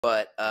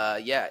But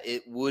yeah,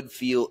 it would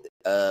feel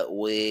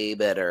way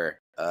better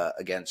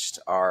against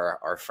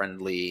our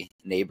friendly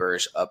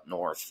neighbors up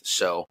north.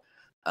 So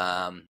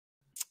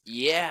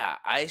yeah,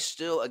 I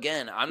still,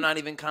 again, I'm not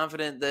even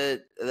confident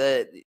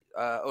that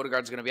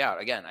Odegaard's going to be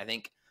out. Again, I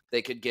think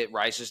they could get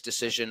Rice's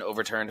decision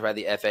overturned by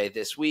the FA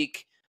this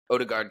week.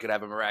 Odegaard could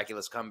have a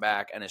miraculous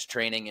comeback and is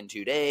training in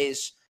 2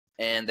 days,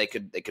 and they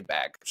could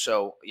bag.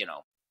 So,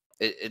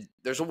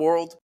 there's a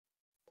world.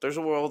 There's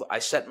a world. I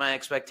set my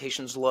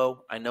expectations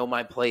low. I know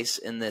my place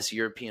in this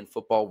European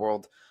football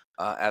world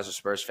as a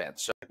Spurs fan.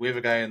 So we have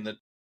a guy in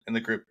the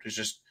group who's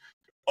just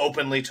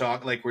openly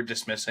talk like we're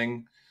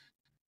dismissing.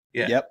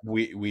 Yeah. Yep.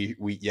 We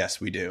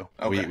yes, we do.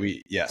 Okay.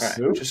 We yes.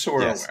 Right. Just so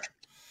we're aware.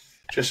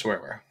 Just so we're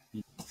aware.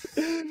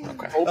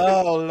 Okay.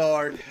 Oh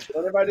Lord.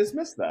 What if I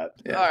dismissed that?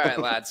 Yeah. All right,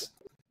 lads.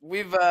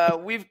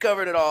 We've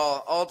covered it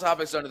all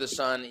topics under the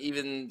sun,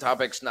 even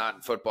topics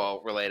not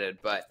football related.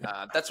 But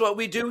that's what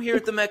we do here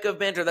at the Mecca of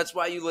Banter. That's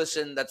why you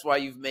listen. That's why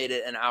you've made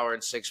it an hour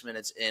and 6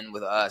 minutes in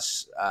with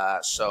us.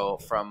 So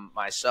from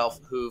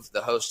myself, Hoove,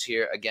 the host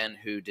here, again,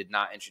 who did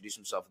not introduce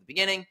himself at the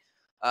beginning,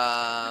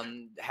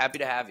 happy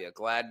to have you.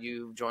 Glad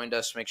you joined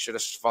us. Make sure to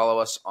follow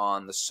us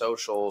on the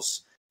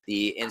socials,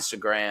 the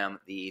Instagram,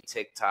 the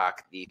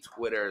TikTok, the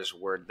Twitters.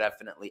 We're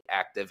definitely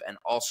active. And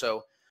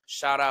also,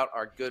 shout out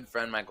our good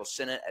friend Michael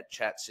Sinnott at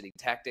Chat City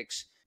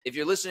Tactics. If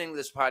you're listening to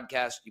this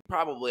podcast, you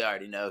probably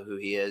already know who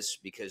he is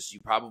because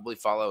you probably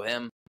follow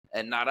him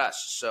and not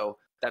us. So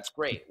that's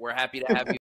great. We're happy to have you